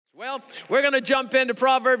Well, we're going to jump into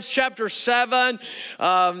Proverbs chapter 7.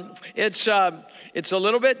 It's a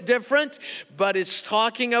little bit different, but it's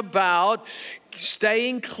talking about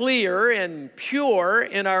staying clear and pure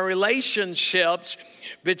in our relationships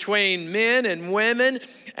between men and women.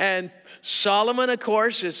 And Solomon, of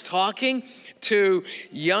course, is talking to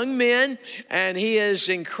young men, and he is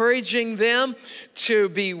encouraging them to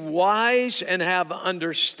be wise and have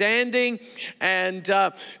understanding.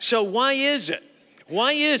 And so why is it?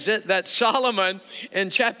 Why is it that Solomon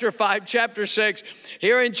in chapter 5, chapter 6,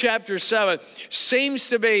 here in chapter 7, seems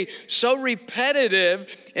to be so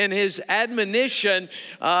repetitive in his admonition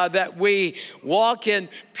that we walk in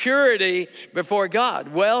purity before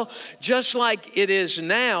God? Well, just like it is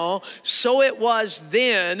now, so it was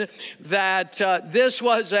then that this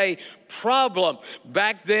was a problem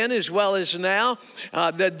back then as well as now.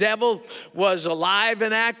 The devil was alive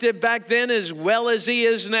and active back then as well as he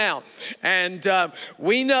is now. And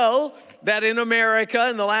we know that in America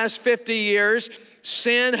in the last 50 years,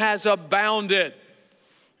 sin has abounded.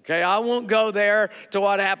 Okay, I won't go there to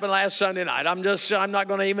what happened last Sunday night. I'm not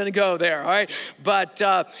going to even go there, all right? But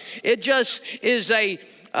it just is a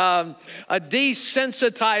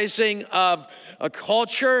desensitizing of a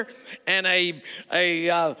culture and a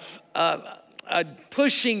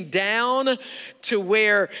pushing down to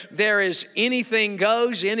where there is anything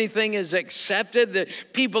goes, anything is accepted, that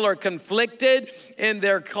people are conflicted in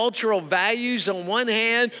their cultural values. On one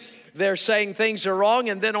hand, they're saying things are wrong,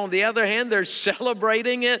 and then on the other hand, they're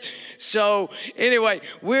celebrating it. So anyway,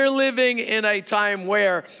 we're living in a time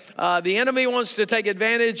where the enemy wants to take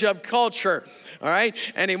advantage of culture. All right,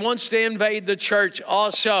 and he wants to invade the church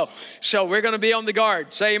also. So we're going to be on the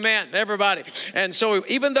guard. Say amen, everybody. And so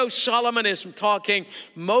even though Solomon is talking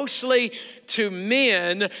mostly to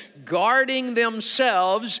men guarding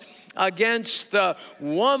themselves against the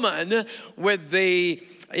woman with the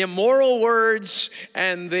immoral words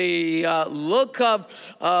and the look of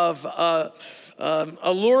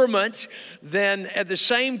allurement, then at the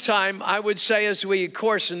same time, I would say, as we of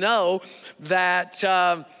course know, that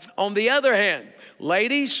on the other hand,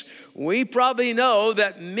 ladies, we probably know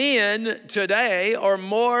that men today are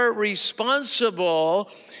more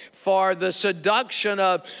responsible for the seduction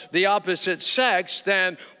of the opposite sex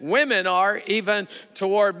than women are even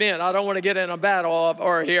toward men. I don't want to get in a battle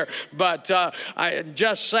or here, but I'm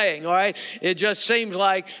just saying, all right? It just seems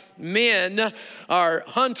like men are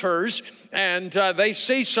hunters, and they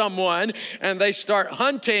see someone and they start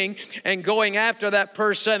hunting and going after that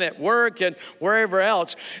person at work and wherever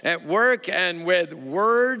else, at work and with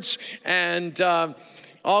words and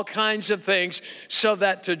all kinds of things, so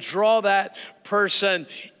that to draw that person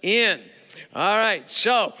in. All right,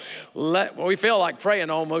 so we feel like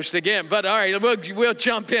praying almost again, but all right, we'll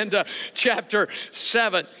jump into chapter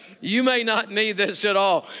 7. You may not need this at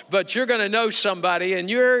all, but you're going to know somebody, and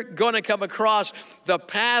you're going to come across the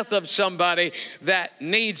path of somebody that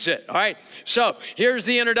needs it. All right, so here's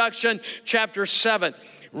the introduction, chapter 7.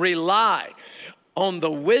 Rely on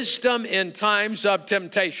the wisdom in times of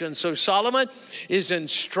temptation. So Solomon is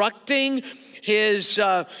instructing his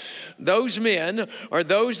those men, or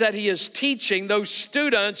those that he is teaching, those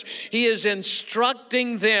students, he is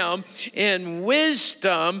instructing them in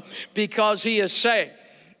wisdom, because he is saying,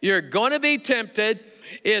 you're going to be tempted,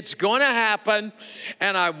 it's going to happen,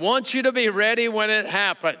 and I want you to be ready when it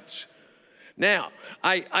happens. Now,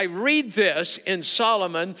 I read this in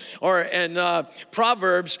Solomon, or in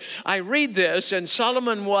Proverbs. I read this, and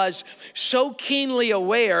Solomon was so keenly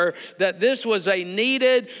aware that this was a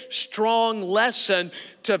needed, strong lesson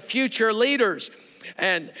to future leaders.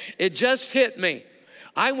 And it just hit me.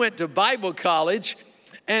 I went to Bible college,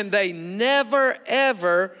 and they never,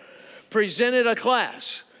 ever presented a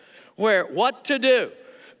class where what to do.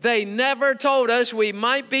 They never told us we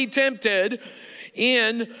might be tempted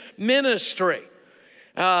in ministry.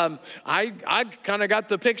 I kind of got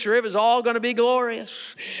the picture. It was all going to be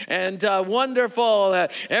glorious and wonderful.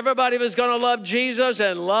 Everybody was going to love Jesus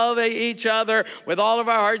and love each other with all of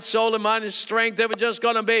our heart, soul, and mind and strength. It was just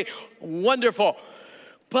going to be wonderful.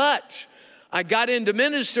 But I got into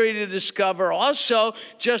ministry to discover also,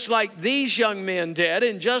 just like these young men did,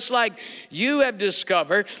 and just like you have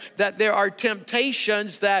discovered, that there are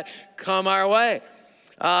temptations that come our way.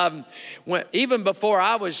 Even before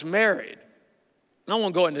I was married, I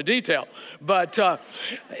won't go into detail, but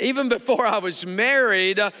even before I was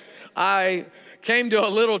married, I came to a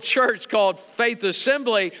little church called Faith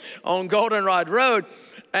Assembly on Goldenrod Road.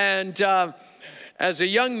 And as a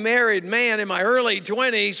young married man in my early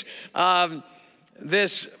 20s,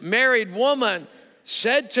 this married woman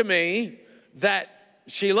said to me that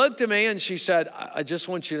she looked at me and she said, I just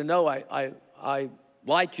want you to know I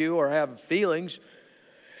like you or have feelings.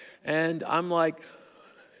 And I'm like,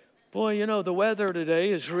 boy, you know, the weather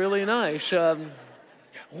today is really nice.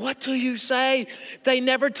 What do you say? They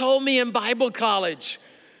never told me in Bible college.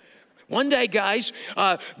 One day, guys,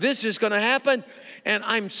 this is going to happen. And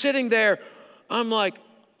I'm sitting there. I'm like,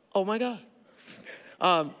 oh, my God.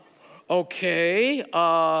 Okay,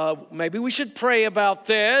 maybe we should pray about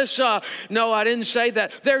this. No, I didn't say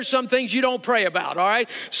that. There's some things you don't pray about, all right?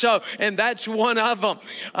 So, and that's one of them.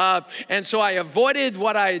 And so I avoided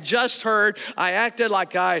what I had just heard. I acted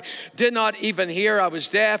like I did not even hear. I was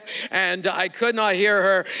deaf, and I could not hear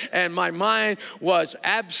her. And my mind was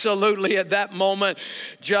absolutely at that moment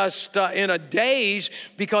just in a daze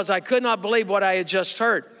because I could not believe what I had just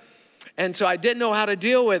heard. And so I didn't know how to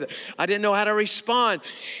deal with it. I didn't know how to respond.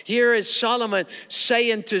 Here is Solomon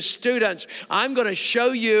saying to students, I'm going to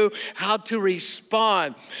show you how to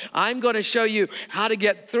respond. I'm going to show you how to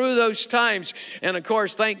get through those times. And of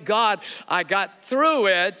course, thank God I got through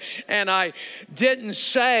it, and I didn't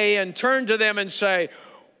say and turn to them and say,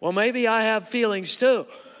 well, maybe I have feelings too.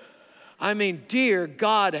 I mean, dear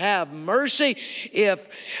God, have mercy. If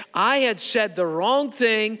I had said the wrong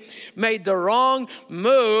thing, made the wrong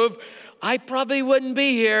move, I probably wouldn't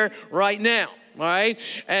be here right now, all right?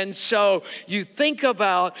 And so you think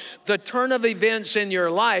about the turn of events in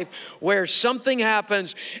your life where something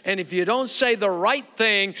happens, and if you don't say the right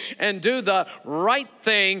thing and do the right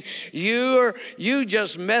thing, you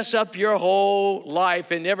just mess up your whole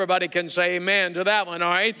life, and everybody can say amen to that one,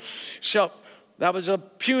 all right? So that was a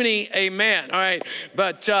puny amen, all right?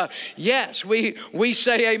 But yes, we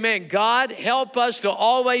say amen. God, help us to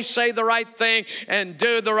always say the right thing and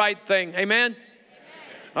do the right thing. Amen?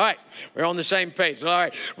 All right, we're on the same page. All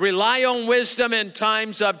right, rely on wisdom in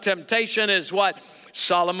times of temptation is what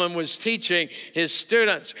Solomon was teaching his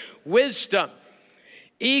students. Wisdom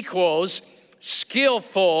equals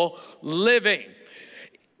skillful living.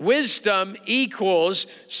 Wisdom equals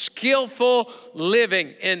skillful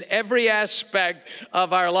living in every aspect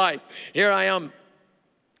of our life. Here I am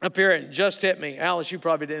up here, and just hit me. Alice, you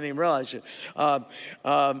probably didn't even realize it.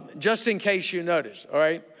 Just in case you noticed, all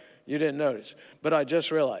right? You didn't notice, but I just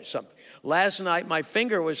realized something. Last night, my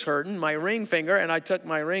finger was hurting, my ring finger, and I took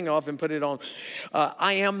my ring off and put it on.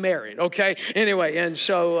 I am married, okay? Anyway, and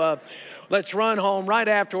so let's run home right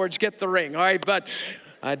afterwards, get the ring, all right? But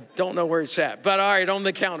I don't know where it's at, but all right, on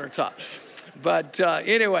the countertop. But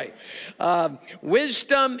anyway,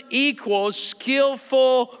 wisdom equals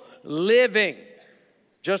skillful living.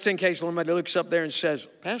 Just in case somebody looks up there and says,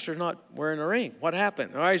 Pastor's not wearing a ring. What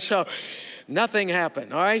happened? All right, so nothing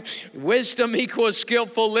happened, all right? Wisdom equals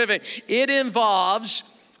skillful living. It involves,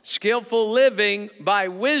 skillful living by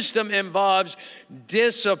wisdom involves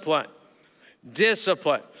discipline.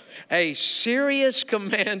 Discipline. A serious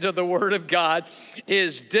command of the Word of God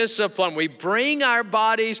is discipline. We bring our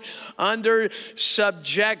bodies under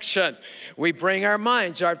subjection. We bring our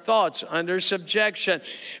minds, our thoughts under subjection.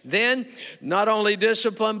 Then, not only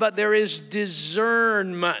discipline, but there is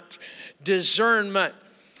discernment. Discernment.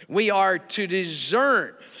 We are to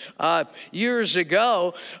discern. Years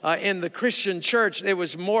ago, in the Christian church, it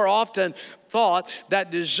was more often thought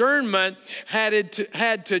that discernment had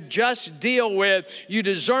to just deal with, you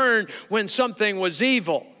discern when something was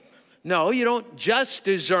evil. No, you don't just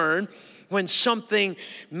discern when something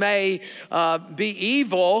may be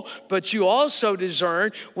evil, but you also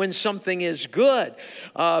discern when something is good.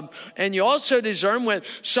 And you also discern when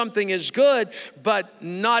something is good, but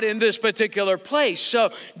not in this particular place.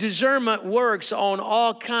 So discernment works on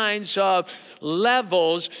all kinds of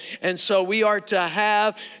levels. And so we are to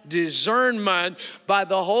have discernment by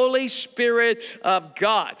the Holy Spirit of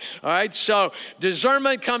God. All right, so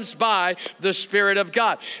discernment comes by the Spirit of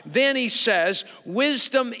God. Then he says,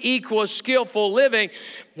 wisdom equals skillful living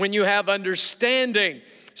when you have understanding.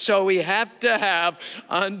 So we have to have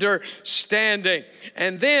understanding.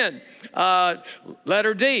 And then,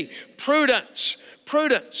 letter D, prudence.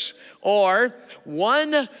 Prudence, or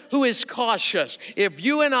one who is cautious. If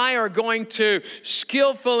you and I are going to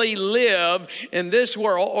skillfully live in this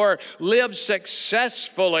world or live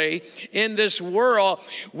successfully in this world,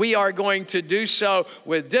 we are going to do so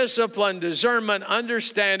with discipline, discernment,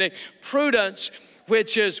 understanding, prudence,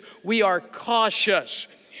 which is we are cautious.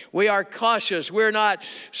 We are cautious. We're not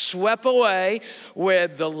swept away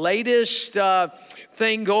with the latest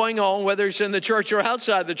thing going on, whether it's in the church or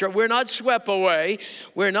outside the church. We're not swept away.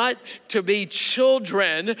 We're not to be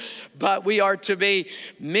children, but we are to be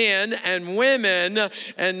men and women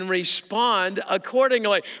and respond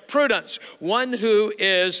accordingly. Prudence, one who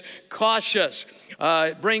is cautious.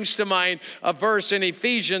 It brings to mind a verse in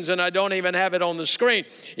Ephesians, and I don't even have it on the screen.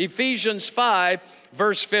 Ephesians 5,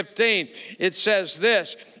 verse 15. It says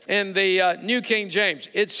this in the New King James.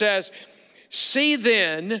 It says, see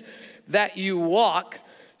then that you walk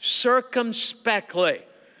circumspectly.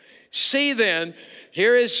 See then,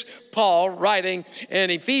 here is Paul writing in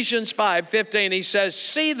Ephesians 5:15. He says,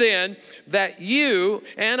 see then that you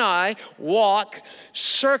and I walk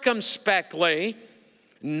circumspectly,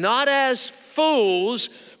 not as fools,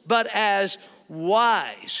 but as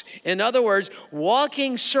wise. In other words,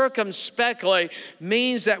 walking circumspectly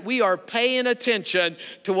means that we are paying attention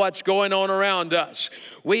to what's going on around us.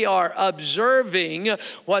 We are observing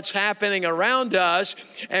what's happening around us,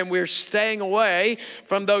 and we're staying away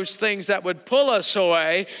from those things that would pull us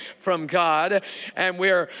away from God. And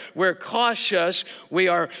we're cautious, we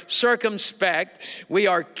are circumspect, we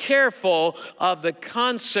are careful of the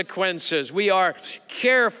consequences. We are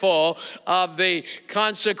careful of the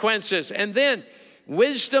consequences. And then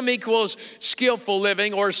wisdom equals skillful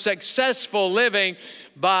living or successful living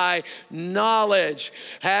by knowledge,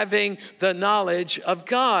 having the knowledge of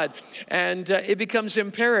God. And it becomes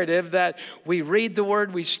imperative that we read the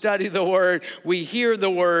Word, we study the Word, we hear the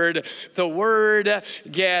Word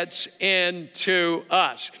gets into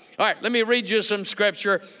us. All right, let me read you some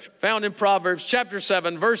scripture found in Proverbs chapter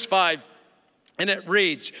 7, verse 5, and it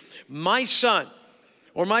reads, my son,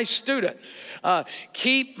 or my student,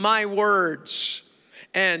 keep my words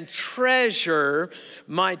and treasure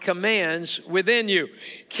my commands within you.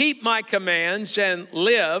 Keep my commands and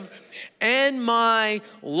live, and my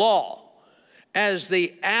law as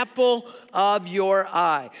the apple of your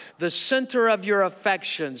eye, the center of your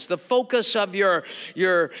affections, the focus of your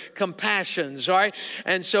compassions, all right?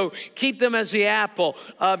 And so keep them as the apple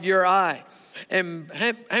of your eye. And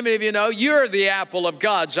how many of you know you're the apple of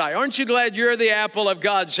God's eye? Aren't you glad you're the apple of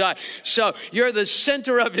God's eye? So you're the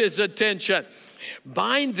center of His attention.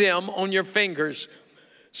 Bind them on your fingers,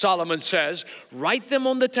 Solomon says. Write them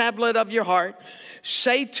on the tablet of your heart.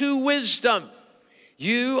 Say to wisdom,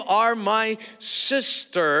 you are my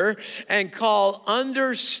sister, and call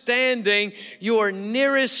understanding your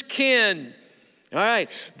nearest kin. All right,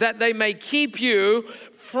 that they may keep you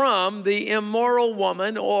from the immoral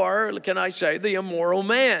woman, or can I say the immoral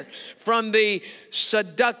man, from the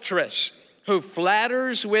seductress who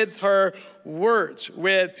flatters with her words,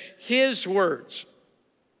 with his words.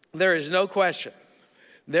 There is no question.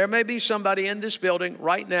 There may be somebody in this building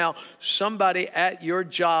right now, somebody at your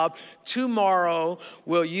job tomorrow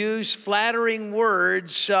will use flattering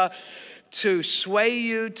words to sway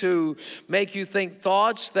you, to make you think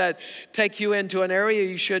thoughts that take you into an area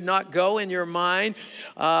you should not go in your mind.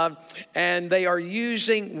 And they are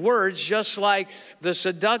using words just like the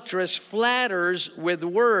seductress flatters with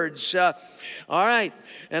words. All right.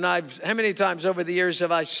 And how many times over the years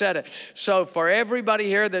have I said it? So for everybody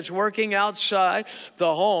here that's working outside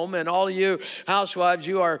the home, and all of you housewives,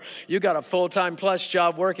 you got a full-time plus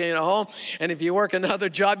job working in a home. And if you work another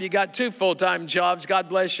job, you got 2 full-time jobs. God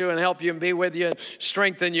bless you and help you and be with you and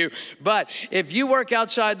strengthen you. But if you work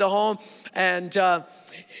outside the home and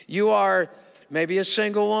you are maybe a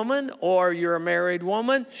single woman, or you're a married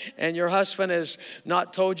woman and your husband has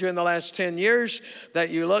not told you in the last 10 years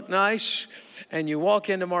that you look nice, and you walk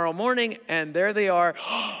in tomorrow morning, and there they are.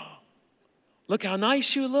 Oh, look how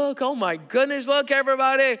nice you look. Oh, my goodness, look,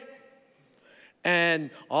 everybody.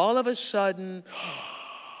 And all of a sudden,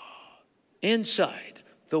 inside,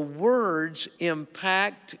 the words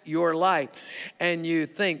impact your life. And you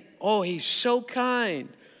think, oh, he's so kind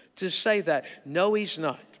to say that. No, he's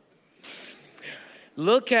not.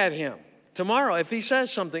 Look at him. Tomorrow, if he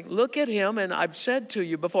says something, look at him. And I've said to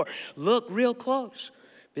you before, look real close.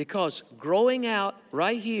 Because growing out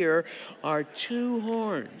right here are 2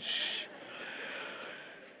 horns.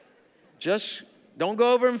 Just don't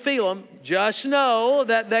go over and feel them. Just know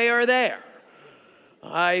that they are there.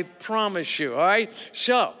 I promise you, all right?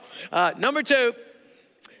 So, number 2,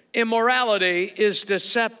 immorality is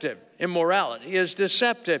deceptive. Immorality is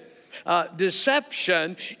deceptive.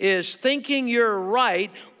 Deception is thinking you're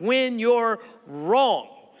right when you're wrong.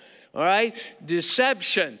 All right?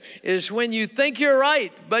 Deception is when you think you're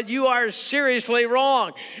right, but you are seriously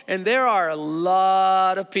wrong. And there are a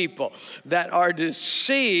lot of people that are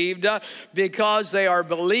deceived because they are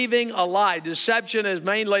believing a lie. Deception is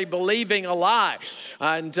mainly believing a lie.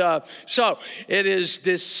 And so it is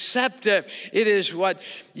deceptive. It is what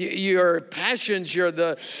your passions,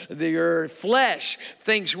 your flesh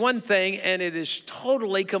thinks one thing, and it is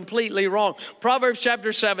totally, completely wrong. Proverbs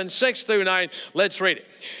chapter 7, 6 through 9. Let's read it.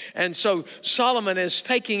 And so Solomon is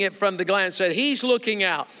taking it from the glance that he's looking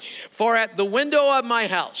out. For at the window of my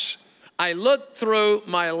house, I looked through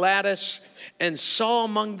my lattice and saw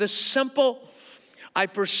among the simple I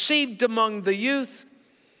perceived among the youth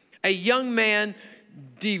a young man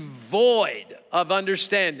devoid of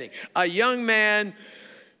understanding. A young man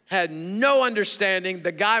had no understanding.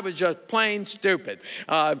 The guy was just plain stupid,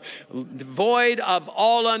 void of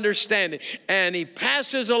all understanding. And he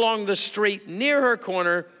passes along the street near her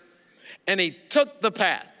corner, and he took the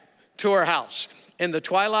path to her house in the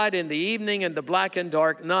twilight, in the evening, in the black and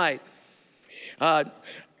dark night.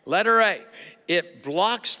 Letter A, it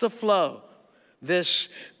blocks the flow. This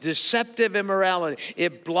deceptive immorality,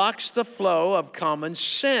 it blocks the flow of common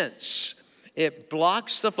sense. It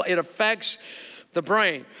blocks the flow. It affects the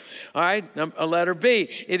brain. All right, letter B,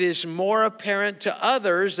 it is more apparent to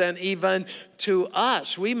others than even to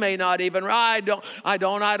us. We may not even, I don't.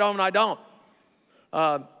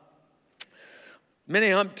 Many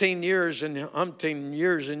umpteen years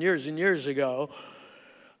ago,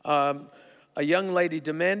 a young lady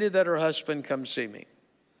demanded that her husband come see me.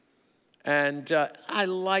 And I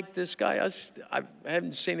like this guy. I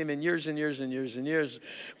haven't seen him in years,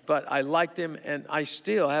 but I liked him, and I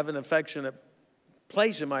still have an affectionate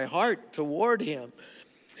place in my heart toward him.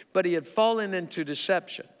 But he had fallen into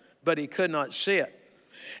deception, but he could not see it.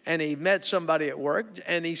 And he met somebody at work,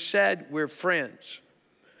 and he said, we're friends.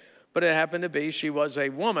 But it happened to be she was a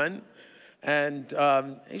woman, and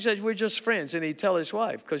he said, we're just friends. And he'd tell his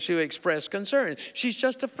wife, because she would express concern. She's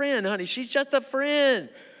just a friend, honey. She's just a friend.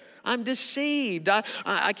 I'm deceived.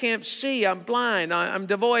 I can't see. I'm blind. I'm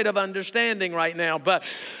devoid of understanding right now, but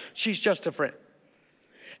she's just a friend.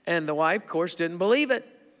 And the wife, of course, didn't believe it.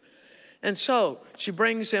 And so she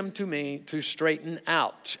brings him to me to straighten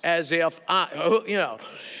out, as if,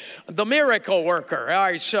 the miracle worker. All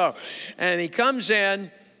right, so, and he comes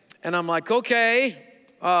in, and I'm like, okay,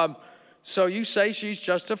 so you say she's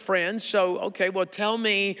just a friend. So, okay, well, tell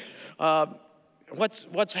me,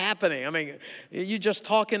 what's happening? I mean, you just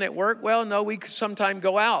talking at work? Well, no, we sometime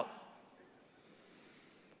go out.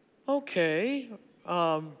 Okay,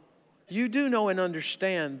 you do know and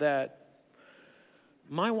understand that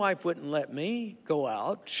my wife wouldn't let me go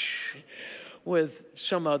out with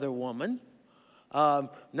some other woman.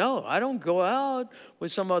 No, I don't go out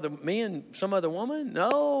with me and some other woman.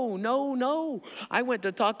 No. I went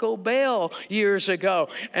to Taco Bell years ago,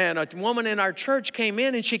 and a woman in our church came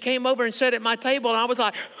in, and she came over and sat at my table, and I was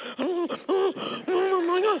like,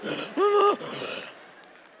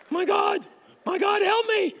 my God, help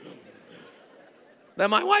me. That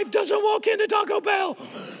my wife doesn't walk into Taco Bell,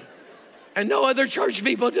 and no other church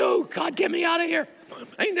people do. God, get me out of here.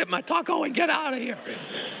 I can get my taco and get out of here.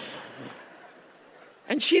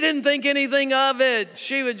 And she didn't think anything of it.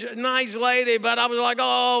 She was a nice lady, but I was like,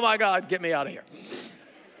 oh my God, get me out of here.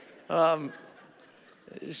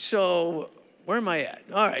 So where am I at?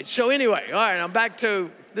 All right, so anyway, I'm back to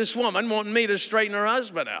this woman wanting me to straighten her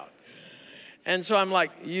husband out. And so I'm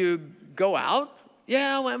like, you go out?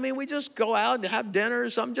 Yeah, well, I mean, we just go out and have dinner or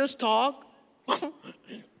something, just talk.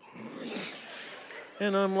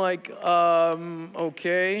 And I'm like,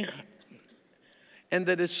 okay. And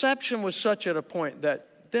the deception was such at a point that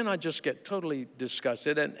then I just get totally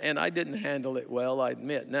disgusted. And I didn't handle it well, I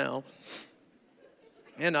admit now.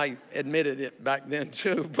 And I admitted it back then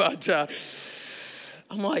too. But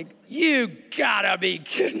I'm like, you gotta be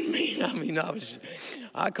kidding me. I mean,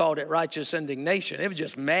 I called it righteous indignation. It was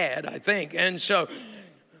just mad, I think. And so,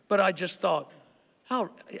 but I just thought,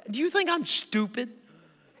 do you think I'm stupid?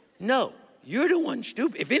 No, you're the one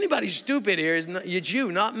stupid. If anybody's stupid here, it's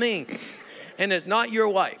you, not me. And it's not your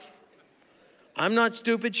wife. I'm not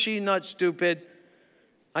stupid. She's not stupid.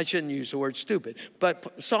 I shouldn't use the word stupid.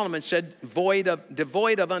 But Solomon said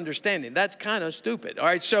devoid of understanding. That's kind of stupid. All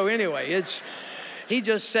right, so anyway, he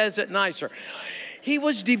just says it nicer. He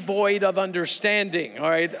was devoid of understanding, all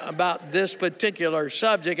right, about this particular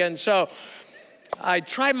subject. And so I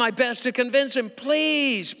tried my best to convince him,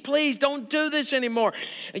 please don't do this anymore.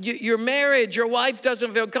 You're married. Your wife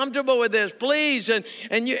doesn't feel comfortable with this. Please.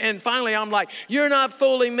 And finally, I'm like, you're not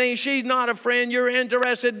fooling me. She's not a friend. You're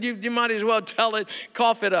interested. You might as well tell it.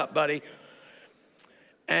 Cough it up, buddy.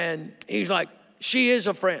 And he's like, she is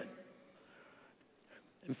a friend.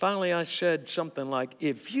 And finally, I said something like,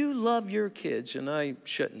 if you love your kids, and I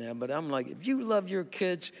shouldn't have, but I'm like, if you love your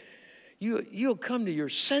kids, you'll come to your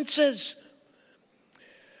senses.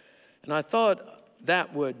 And I thought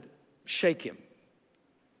that would shake him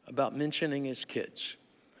about mentioning his kids.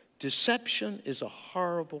 Deception is a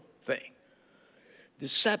horrible thing.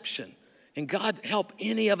 Deception. And God help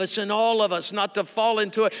any of us and all of us not to fall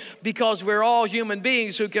into it, because we're all human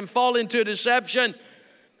beings who can fall into deception.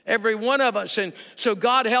 Every one of us. And so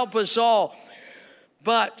God help us all.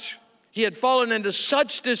 But he had fallen into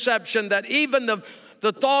such deception that even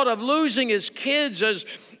The thought of losing his kids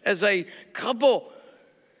as a couple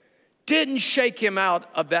didn't shake him out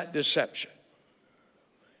of that deception.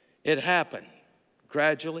 It happened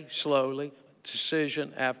gradually, slowly,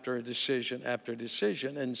 decision after decision after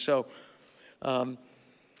decision. And so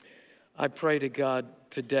I pray to God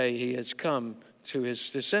today he has come to his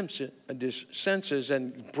senses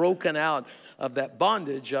and broken out of that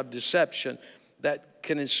bondage of deception that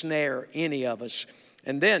can ensnare any of us.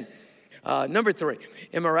 And then, number 3,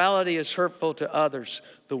 immorality is hurtful to others.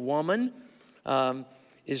 The woman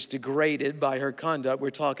is degraded by her conduct.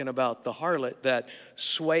 We're talking about the harlot that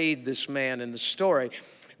swayed this man in the story.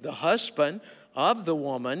 The husband of the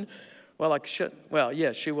woman, she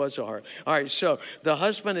was a harlot. All right, so the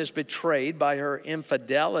husband is betrayed by her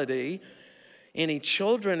infidelity. Any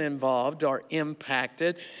children involved are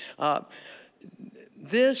impacted.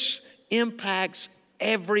 This impacts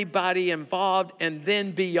everybody involved and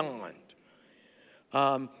then beyond.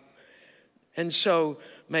 And so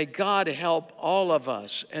may God help all of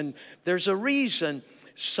us. And there's a reason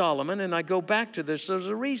Solomon, and I go back to this, there's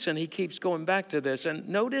a reason he keeps going back to this. And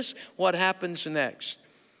notice what happens next.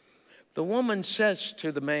 The woman says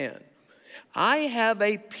to the man, I have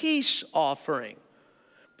a peace offering.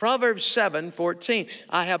 Proverbs 7:14,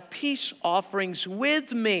 I have peace offerings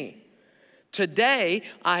with me. Today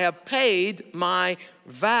I have paid my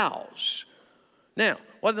vows. Now,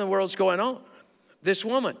 what in the world's going on? This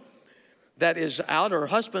woman that is out, her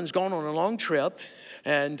husband's gone on a long trip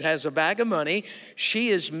and has a bag of money. She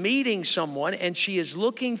is meeting someone and she is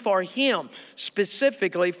looking for him,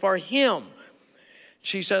 specifically for him.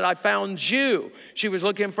 She said, I found you. She was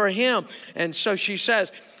looking for him. And so she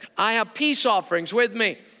says, I have peace offerings with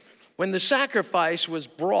me. When the sacrifice was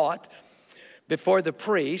brought before the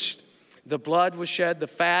priest, the blood was shed, the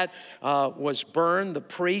fat was burned. The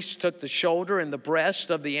priest took the shoulder and the breast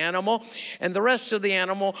of the animal, and the rest of the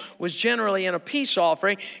animal was generally in a peace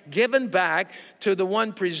offering given back to the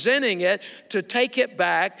one presenting it to take it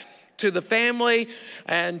back to the family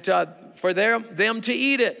and for them to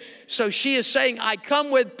eat it. So she is saying, I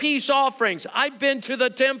come with peace offerings. I've been to the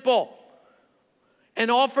temple and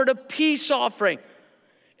offered a peace offering.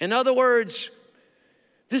 In other words,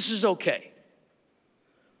 this is okay.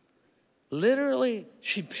 Literally,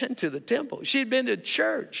 she'd been to the temple. She'd been to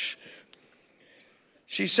church.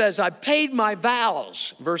 She says, I paid my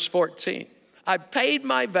vows, verse 14. I paid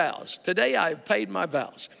my vows. Today I have paid my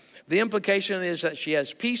vows. The implication is that she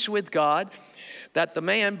has peace with God, that the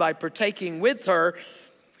man, by partaking with her,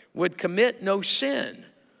 would commit no sin,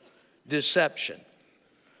 deception.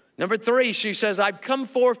 Number 3, she says, I've come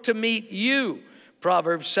forth to meet you.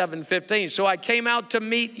 Proverbs 7:15. So I came out to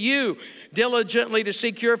meet you, diligently to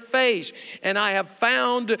seek your face, and I have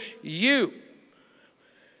found you.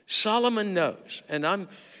 Solomon knows, and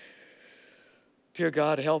dear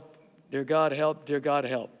God, help, dear God, help, dear God,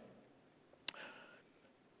 help.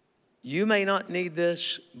 You may not need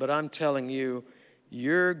this, but I'm telling you,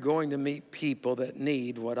 you're going to meet people that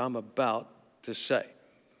need what I'm about to say.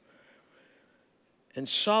 And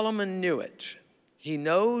Solomon knew it. He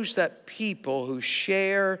knows that people who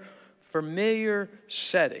share familiar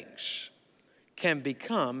settings can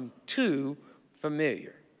become too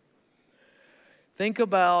familiar. Think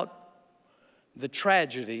about the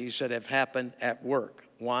tragedies that have happened at work.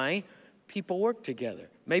 Why? People work together,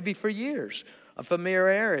 maybe for years. A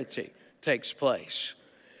familiarity takes place.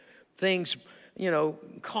 Things,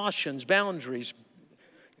 cautions, boundaries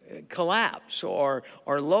collapse or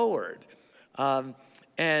are lowered.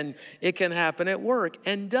 And it can happen at work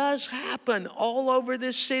and does happen all over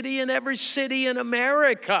this city and every city in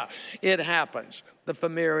America. It happens, the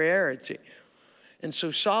familiarity. And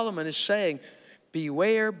so Solomon is saying,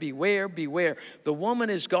 beware, beware, beware. The woman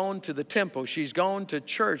has gone to the temple. She's gone to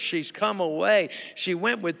church. She's come away. She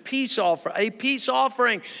went with a peace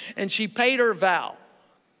offering, and she paid her vow.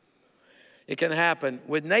 It can happen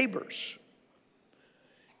with neighbors.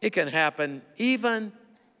 It can happen even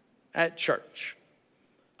at church.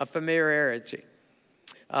 A familiarity.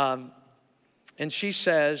 And she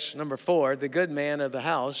says, number 4, the good man of the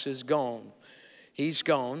house is gone. He's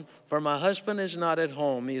gone, for my husband is not at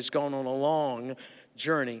home. He has gone on a long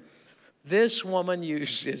journey. This woman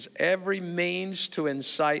uses every means to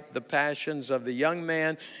incite the passions of the young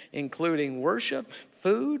man, including worship,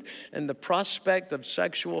 food, and the prospect of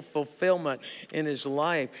sexual fulfillment in his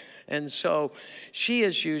life. And so she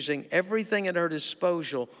is using everything at her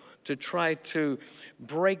disposal to try to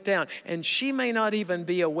break down. And she may not even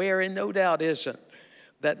be aware, and no doubt isn't,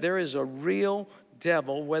 that there is a real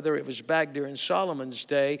devil, whether it was back during Solomon's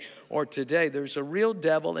day or today. There's a real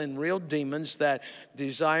devil and real demons that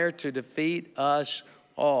desire to defeat us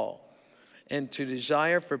all. and to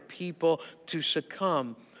desire for people to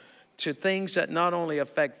succumb to things that not only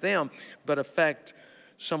affect them, but affect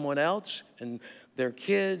someone else and their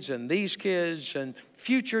kids and these kids and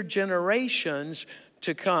future generations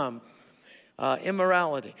to come.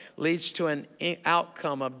 Immorality leads to an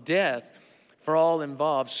outcome of death for all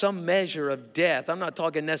involved, some measure of death. I'm not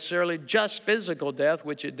talking necessarily just physical death,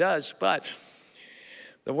 which it does, but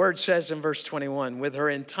the word says in verse 21, with her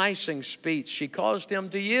enticing speech, she caused him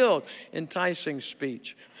to yield. Enticing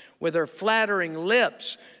speech. With her flattering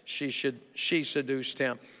lips, she seduced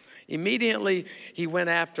him. Immediately, he went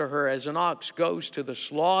after her as an ox goes to the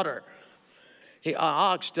slaughter. An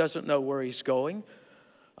ox doesn't know where he's going.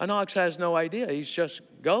 An ox has no idea. He's just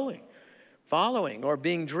going, following, or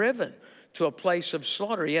being driven to a place of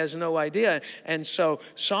slaughter. He has no idea. And so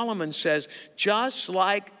Solomon says, just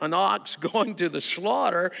like an ox going to the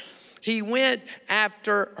slaughter, he went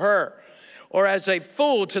after her. Or as a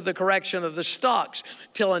fool to the correction of the stocks,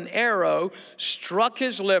 till an arrow struck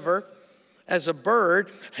his liver, as a bird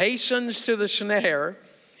hastens to the snare.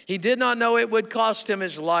 He did not know it would cost him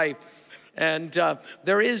his life. And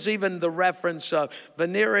there is even the reference of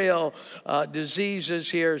venereal diseases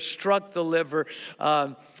here, struck the liver.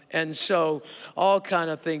 And so all kind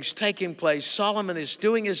of things taking place. Solomon is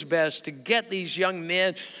doing his best to get these young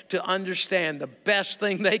men to understand the best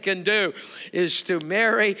thing they can do is to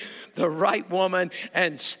marry the right woman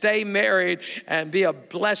and stay married and be a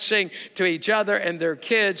blessing to each other and their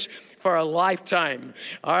kids for a lifetime.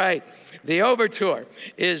 All right, the overture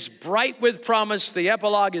is bright with promise. The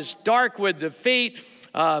epilogue is dark with defeat.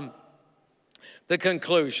 The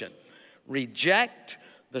conclusion, reject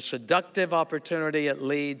the seductive opportunity, it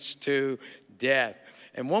leads to death.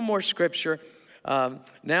 And one more scripture.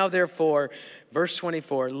 Now, therefore, verse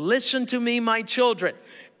 24, listen to me, my children.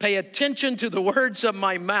 Pay attention to the words of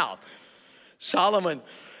my mouth. Solomon,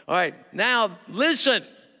 all right, now listen.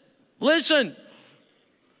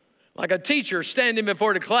 Like a teacher standing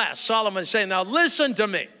before the class, Solomon is saying, now listen to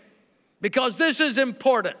me, because this is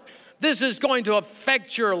important. This is going to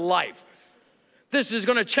affect your life. This is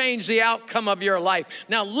going to change the outcome of your life.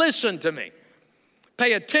 Now listen to me.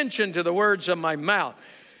 Pay attention to the words of my mouth.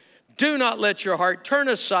 Do not let your heart turn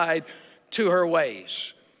aside to her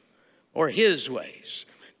ways or his ways.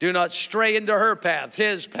 Do not stray into her path,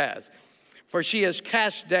 his path. For she has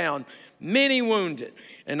cast down many wounded,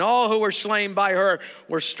 and all who were slain by her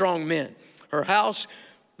were strong men. Her house,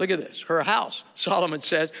 look at this, her house, Solomon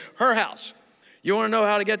says, her house. You want to know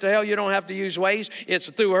how to get to hell? You don't have to use ways. It's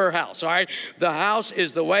through her house, all right? The house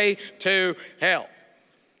is the way to hell.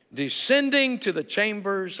 Descending to the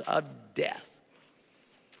chambers of death.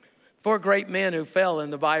 4 great men who fell in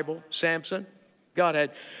the Bible. Samson, God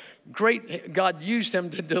used him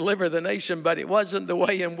to deliver the nation, but it wasn't the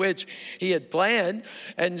way in which he had planned.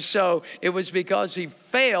 And so it was because he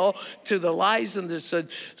fell to the lies and the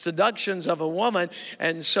seductions of a woman.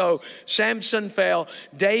 And so Samson fell,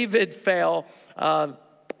 David fell, I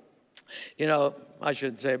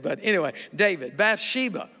shouldn't say, but anyway, David,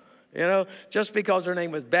 Bathsheba. Just because her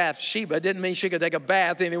name was Bathsheba didn't mean she could take a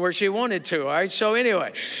bath anywhere she wanted to, all right? So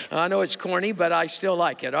anyway, I know it's corny, but I still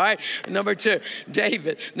like it, all right? Number 2,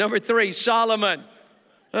 David. Number 3, Solomon.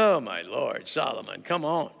 Oh, my Lord, Solomon, come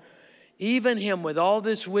on. Even him with all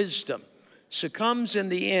this wisdom succumbs in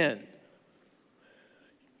the end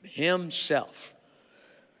himself.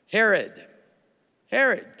 King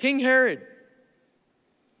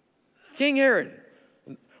Herod,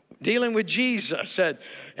 dealing with Jesus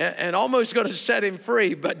and almost going to set him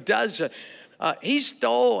free, but doesn't. He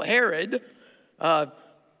stole Herod. I'm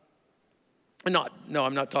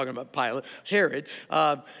not talking about Pilate. Herod.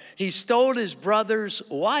 He stole his brother's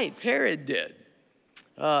wife. Herod did.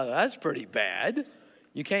 That's pretty bad.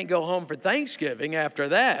 You can't go home for Thanksgiving after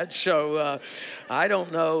that. So I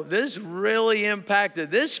don't know. This really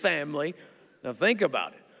impacted this family. Now think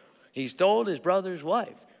about it. He stole his brother's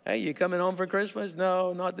wife. Hey, you coming home for Christmas?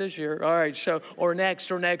 No, not this year. All right, so, or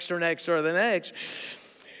the next.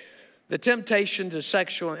 The temptation to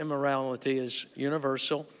sexual immorality is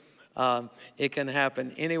universal. It can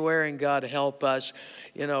happen anywhere, and God help us.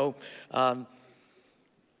 I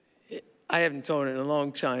haven't told it in a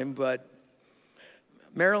long time, but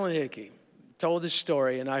Marilyn Hickey told this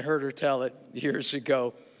story, and I heard her tell it years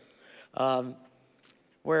ago,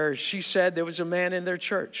 where she said there was a man in their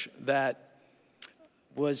church that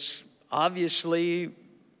was obviously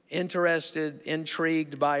interested,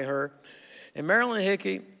 intrigued by her. And Marilyn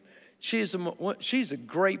Hickey, she's a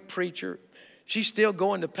great preacher. She's still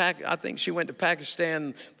going to I think she went to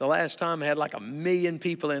Pakistan the last time, had like 1 million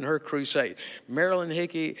people in her crusade. Marilyn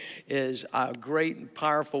Hickey is a great and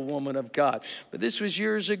powerful woman of God. But this was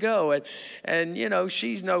years ago. And you know,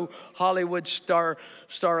 she's no Hollywood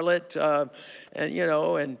starlet,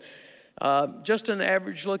 and just an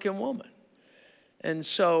average looking woman. And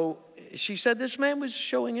so she said this man was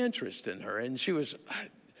showing interest in her, and she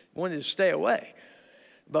wanted to stay away.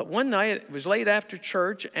 But one night, it was late after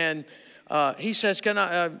church, and he says, can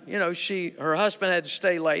I, her husband had to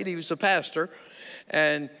stay late. He was the pastor.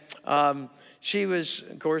 And she was,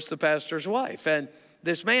 of course, the pastor's wife. And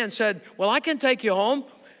this man said, well, I can take you home.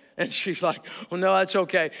 And she's like, well, no, that's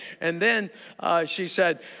okay. And then she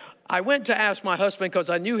said, I went to ask my husband because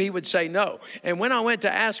I knew he would say no. And when I went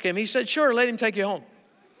to ask him, he said, sure, let him take you home.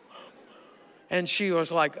 And she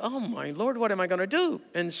was like, oh, my Lord, what am I going to do?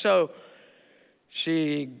 And so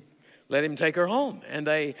she let him take her home. And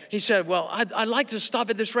he said, well, I'd like to stop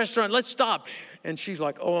at this restaurant. Let's stop. And she's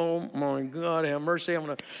like, oh, my God, have mercy. I'm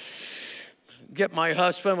going to get my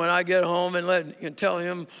husband when I get home and tell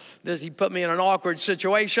him that he put me in an awkward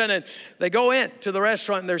situation. And they go in to the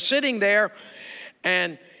restaurant, and they're sitting there,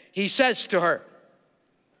 and he says to her,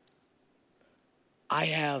 I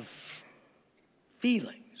have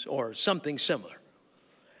feelings, or something similar.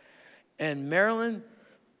 And Marilyn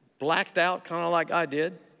blacked out, kind of like I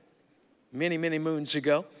did many, many moons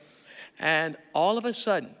ago. And all of a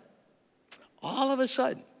sudden,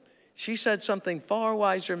 she said something far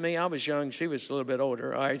wiser than me. I was young. She was a little bit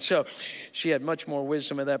older. All right. So she had much more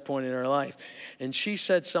wisdom at that point in her life. And she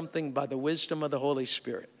said something by the wisdom of the Holy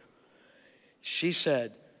Spirit. She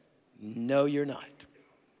said, no, you're not.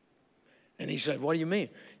 And he said, what do you mean?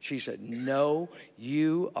 She said, no,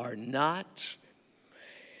 you are not.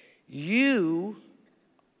 You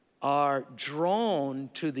are drawn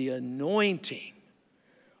to the anointing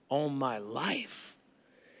on my life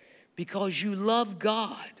because you love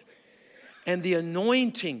God, and the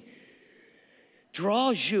anointing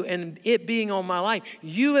draws you, and it being on my life,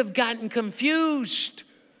 you have gotten confused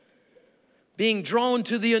being drawn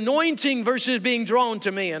to the anointing versus being drawn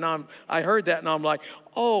to me. And I heard that, and I'm like,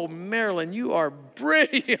 oh, Marilyn, you are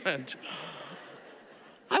brilliant.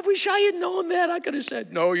 I wish I had known that. I could have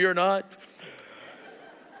said, no, you're not.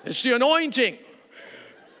 It's the anointing.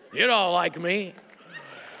 You don't like me.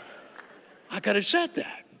 I could have said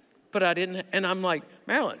that, but I didn't. And I'm like,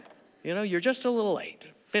 Marilyn, you're just a little late,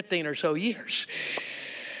 15 or so years.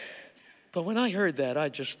 But when I heard that, I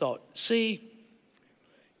just thought, see,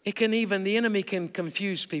 the enemy can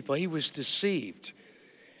confuse people. He was deceived.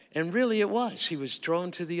 And really it was. He was drawn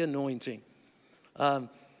to the anointing.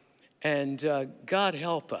 And God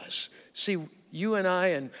help us. See, you and I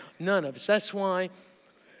and none of us. That's why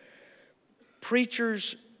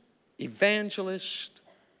preachers, evangelists,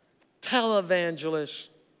 televangelists,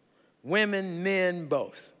 women, men,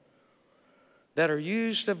 both, that are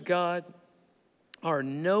used of God are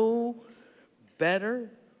no better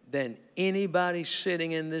than anybody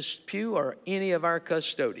sitting in this pew or any of our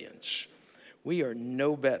custodians. We are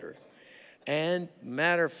no better. And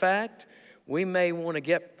matter of fact, we may want to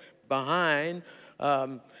get behind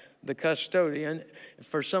the custodian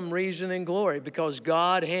for some reason in glory, because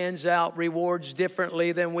God hands out rewards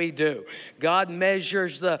differently than we do. God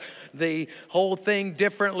measures the whole thing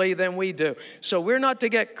differently than we do. So we're not to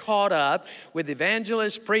get caught up with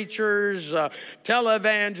evangelists, preachers,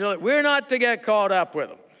 televangelists. We're not to get caught up with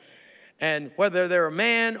them. And whether they're a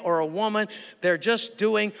man or a woman, they're just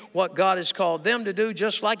doing what God has called them to do,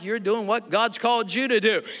 just like you're doing what God's called you to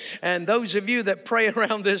do. And those of you that pray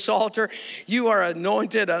around this altar, you are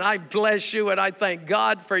anointed, and I bless you, and I thank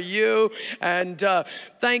God for you, and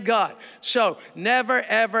thank God. So never,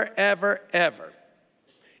 ever, ever, ever,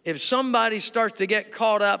 if somebody starts to get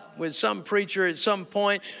caught up with some preacher at some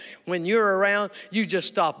point, when you're around, you just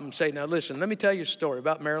stop them and say, now listen, let me tell you a story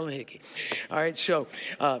about Marilyn Hickey. All right, so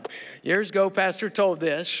years ago, Pastor told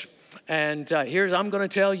this, and I'm going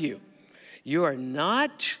to tell you. You are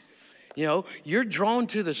not, you're drawn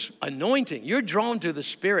to the anointing. You're drawn to the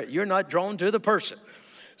Spirit. You're not drawn to the person.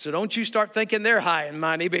 So don't you start thinking they're high and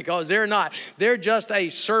mighty, because they're not. They're just a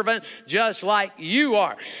servant just like you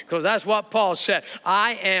are, because that's what Paul said.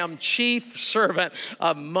 I am chief servant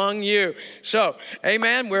among you. So,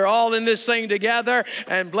 amen, we're all in this thing together,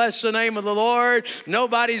 and bless the name of the Lord.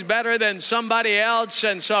 Nobody's better than somebody else,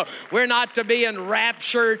 and so we're not to be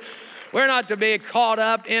enraptured. We're not to be caught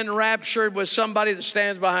up, enraptured with somebody that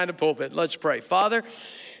stands behind a pulpit. Let's pray. Father,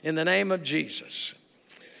 in the name of Jesus,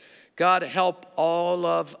 God, help all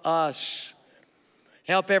of us.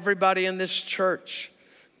 Help everybody in this church,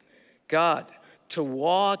 God, to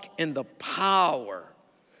walk in the power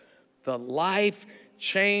the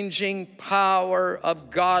life-changing power of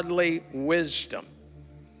godly wisdom.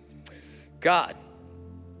 God,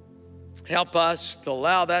 help us to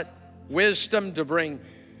allow that wisdom to bring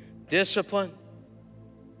discipline.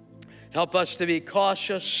 Help us to be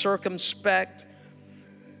cautious, circumspect,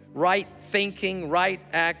 right thinking, right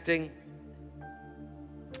acting.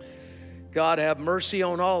 God, have mercy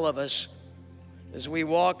on all of us as we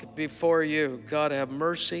walk before you. God, have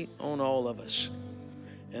mercy on all of us.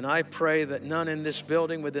 And I pray that none in this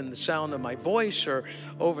building within the sound of my voice or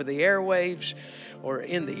over the airwaves or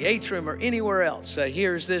in the atrium or anywhere else that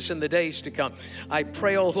hears this in the days to come, I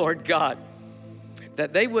pray, oh Lord God,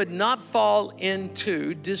 that they would not fall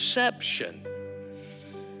into deception.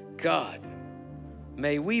 God,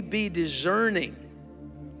 may we be discerning,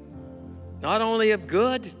 not only of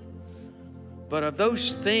good, but of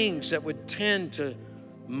those things that would tend to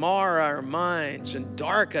mar our minds and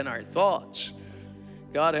darken our thoughts.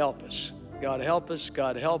 God help us. God help us.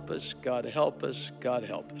 God help us. God help us. God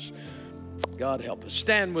help us. God help us.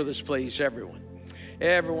 Stand with us, please, everyone.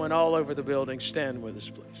 Everyone all over the building, stand with us,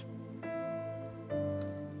 please.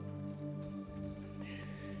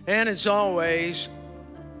 And as always,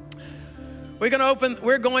 we're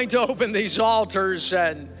going to open these altars.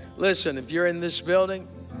 And listen, if you're in this building,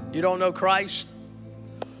 you don't know Christ,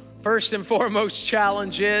 first and foremost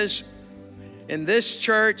challenge is, in this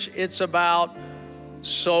church, it's about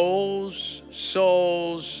souls,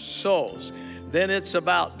 souls, souls. Then it's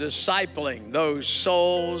about discipling those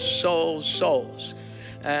souls, souls, souls,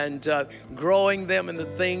 and growing them in the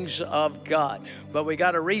things of God. But we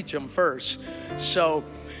got to reach them first. So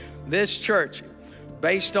this church,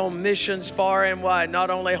 based on missions far and wide, not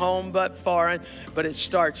only home but foreign, but it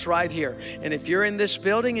starts right here. And if you're in this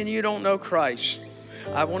building and you don't know Christ,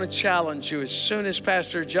 I want to challenge you. As soon as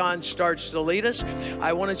Pastor John starts to lead us,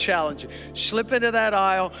 I want to challenge you. Slip into that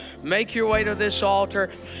aisle, make your way to this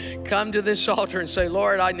altar, come to this altar and say,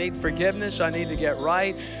 Lord, I need forgiveness. I need to get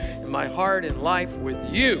right in my heart and life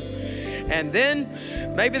with you. And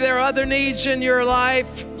then maybe there are other needs in your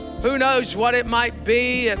life. Who knows what it might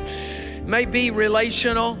be? It may be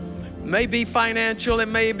relational, may be financial, it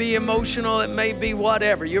may be emotional, it may be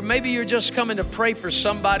whatever. Maybe you're just coming to pray for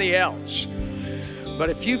somebody else. But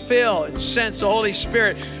if you feel and sense the Holy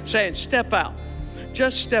Spirit saying, step out,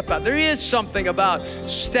 just step out. There is something about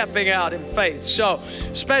stepping out in faith. So,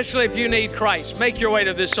 especially if you need Christ, make your way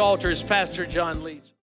to this altar as Pastor John leads.